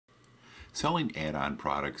Selling add-on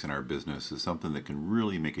products in our business is something that can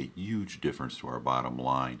really make a huge difference to our bottom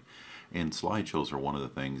line. And slideshows are one of the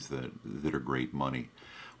things that are great money.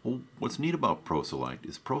 Well, what's neat about ProSelect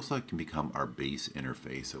is ProSelect can become our base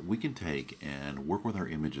interface that we can take and work with our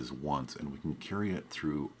images once, and we can carry it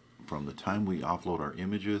through from the time we offload our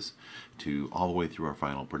images to all the way through our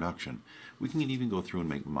final production. We can even go through and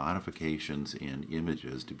make modifications in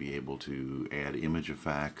images to be able to add image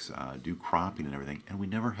effects, do cropping and everything, and we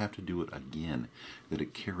never have to do it again, that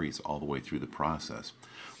it carries all the way through the process.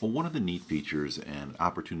 Well, one of the neat features and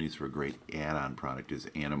opportunities for a great add-on product is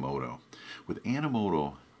Animoto. With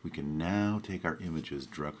Animoto, we can now take our images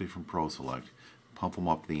directly from ProSelect, pump them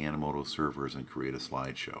up to the Animoto servers, and create a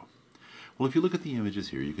slideshow. Well, if you look at the images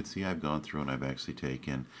here, you can see I've gone through and I've actually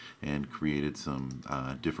taken and created some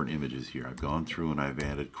different images here. I've gone through and I've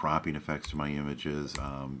added cropping effects to my images,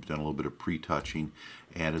 done a little bit of pre-touching,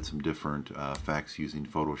 added some different effects using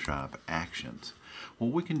Photoshop actions.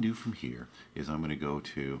 What we can do from here is I'm going to go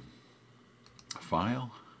to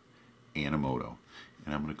File, Animoto,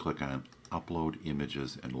 and I'm going to click on Upload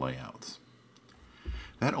Images and Layouts.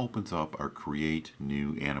 That opens up our Create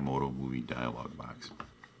New Animoto Movie dialog box.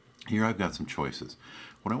 Here I've got some choices.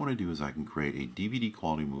 What I want to do is I can create a DVD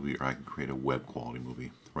quality movie or I can create a web quality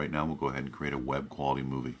movie. Right now we'll go ahead and create a web quality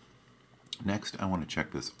movie. Next, I want to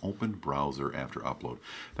check this Open Browser After Upload.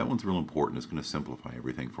 That one's real important. It's going to simplify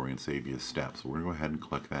everything for you and save you steps. So we're going to go ahead and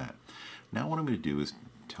click that. Now what I'm going to do is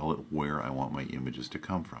tell it where I want my images to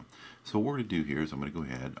come from. So what we're going to do here is I'm going to go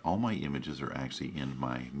ahead. All my images are actually in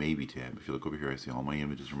my Maybe tab. If you look over here, I see all my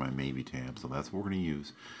images are my Maybe tab. So that's what we're going to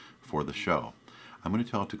use for the show. I'm going to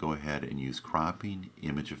tell it to go ahead and use cropping,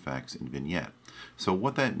 image effects, and vignette. So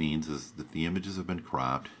what that means is that the images have been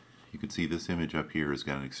cropped. You can see this image up here has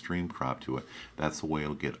got an extreme crop to it. That's the way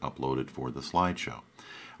it'll get uploaded for the slideshow.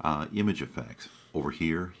 Image effects. Over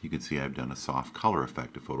here, you can see I've done a soft color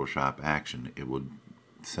effect, a Photoshop action. It would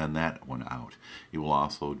send that one out. It will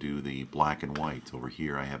also do the black and whites. Over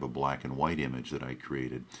here I have a black and white image that I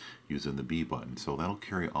created using the B button. So that'll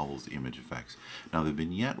carry all those image effects. Now the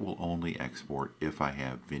vignette will only export if I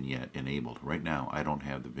have vignette enabled. Right now I don't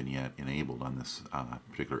have the vignette enabled on this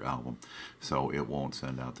particular album, so it won't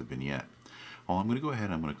send out the vignette. Well, I'm going to go ahead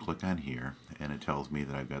and I'm going to click on here, and it tells me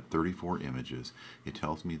that I've got 34 images. It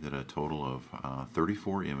tells me that a total of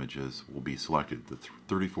 34 images will be selected. The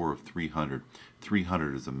 34 of 300.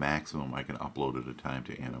 300 is the maximum I can upload at a time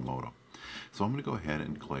to Animoto. So I'm going to go ahead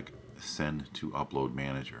and click Send to Upload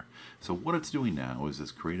Manager. So what it's doing now is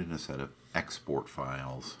it's created a set of export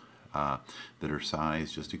files that are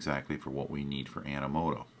sized just exactly for what we need for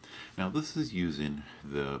Animoto. Now this is using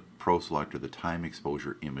the ProSelect or the time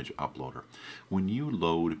exposure image uploader. When you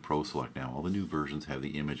load ProSelect now, all the new versions have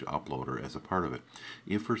the image uploader as a part of it.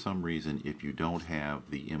 If for some reason, if you don't have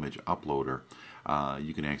the image uploader,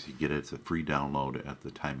 you can actually get it. It's a free download at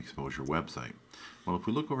the time exposure website. Well, if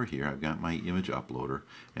we look over here, I've got my image uploader,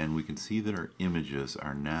 and we can see that our images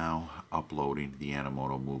are now uploading the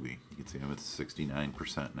Animoto movie. You can see I'm at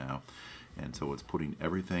 69% now, and so it's putting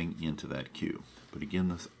everything into that queue. But again,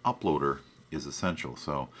 this uploader is essential,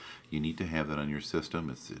 so you need to have that on your system.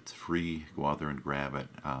 It's free. Go out there and grab it.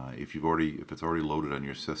 If it's already loaded on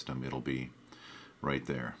your system, it'll be right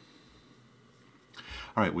there.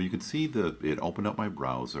 All right, well, you can see it opened up my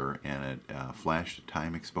browser and it flashed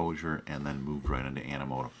time exposure and then moved right into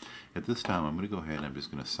Animoto. At this time, I'm going to go ahead and I'm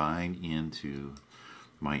just going to sign into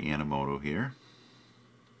my Animoto here.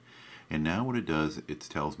 And now what it does, it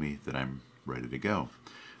tells me that I'm ready to go.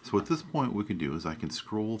 So at this point, what we can do is I can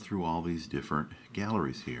scroll through all these different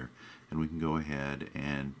galleries here, and we can go ahead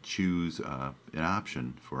and choose an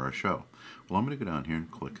option for our show. Well, I'm going to go down here and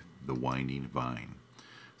click the Winding Vine.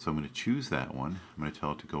 So I'm going to choose that one. I'm going to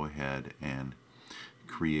tell it to go ahead and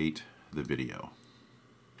create the video.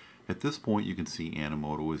 At this point, you can see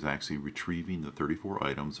Animoto is actually retrieving the 34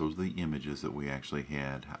 items. Those are the images that we actually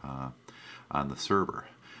had on the server.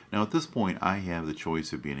 Now at this point, I have the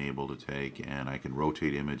choice of being able to take and I can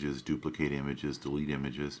rotate images, duplicate images, delete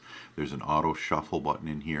images. There's an auto shuffle button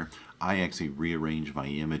in here. I actually rearrange my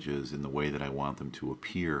images in the way that I want them to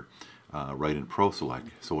appear right in ProSelect,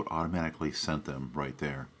 so it automatically sent them right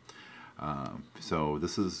there. So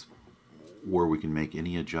this is where we can make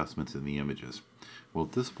any adjustments in the images. Well,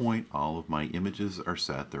 at this point, all of my images are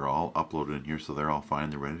set. They're all uploaded in here, so they're all fine.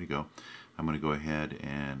 They're ready to go. I'm going to go ahead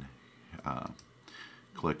and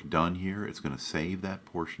click Done here. It's going to save that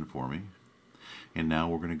portion for me. And now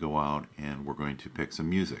we're going to go out and we're going to pick some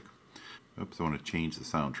music. Oops, I want to change the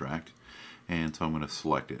soundtrack. And so I'm going to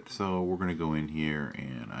select it. So we're going to go in here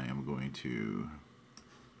and I am going to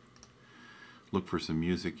look for some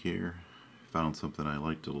music here. Found something I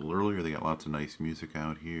liked a little earlier. They got lots of nice music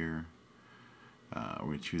out here. We're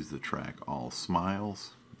going to choose the track All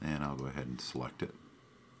Smiles, and I'll go ahead and select it.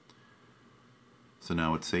 So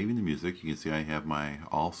now it's saving the music. You can see I have my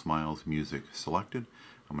All Smiles music selected.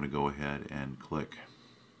 I'm going to go ahead and click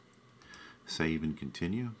Save and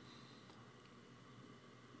Continue.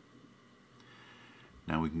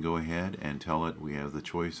 Now we can go ahead and tell it we have the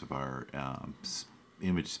choice of our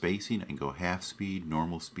image spacing. I can go half speed,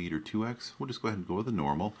 normal speed, or 2x. We'll just go ahead and go with the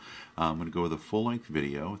normal. I'm going to go with a full-length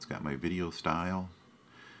video. It's got my video style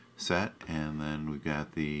set, and then we've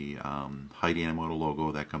got the height Animoto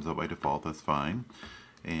logo that comes up by default. That's fine.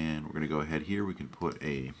 And we're going to go ahead here. We can put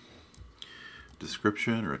a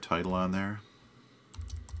description or a title on there.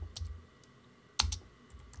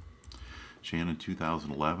 Shannon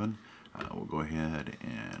 2011. We'll go ahead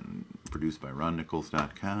and produced by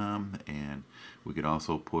Nichols.com, and we could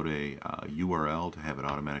also put a URL to have it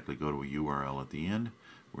automatically go to a URL at the end.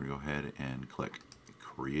 We're going to go ahead and click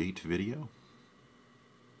Create Video.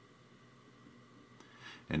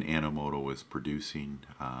 And Animoto is producing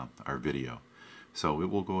our video. So it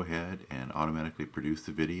will go ahead and automatically produce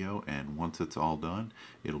the video, and once it's all done,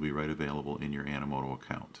 it'll be right available in your Animoto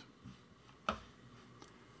account.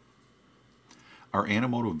 Our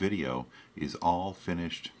Animoto video is all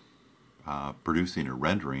finished producing or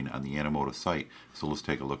rendering on the Animoto site. So let's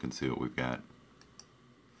take a look and see what we've got.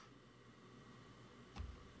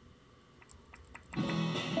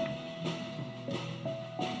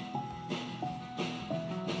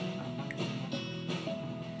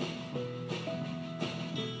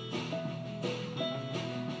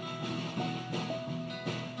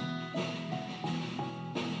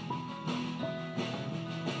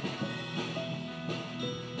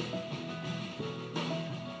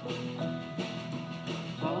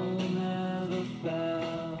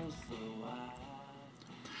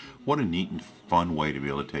 What a neat and fun way to be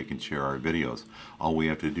able to take and share our videos. All we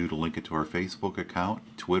have to do to link it to our Facebook account,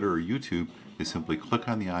 Twitter, or YouTube is simply click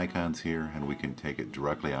on the icons here, and we can take it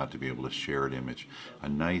directly out to be able to share an image. A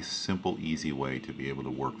nice, simple, easy way to be able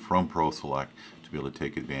to work from ProSelect to be able to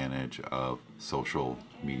take advantage of social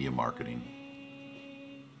media marketing.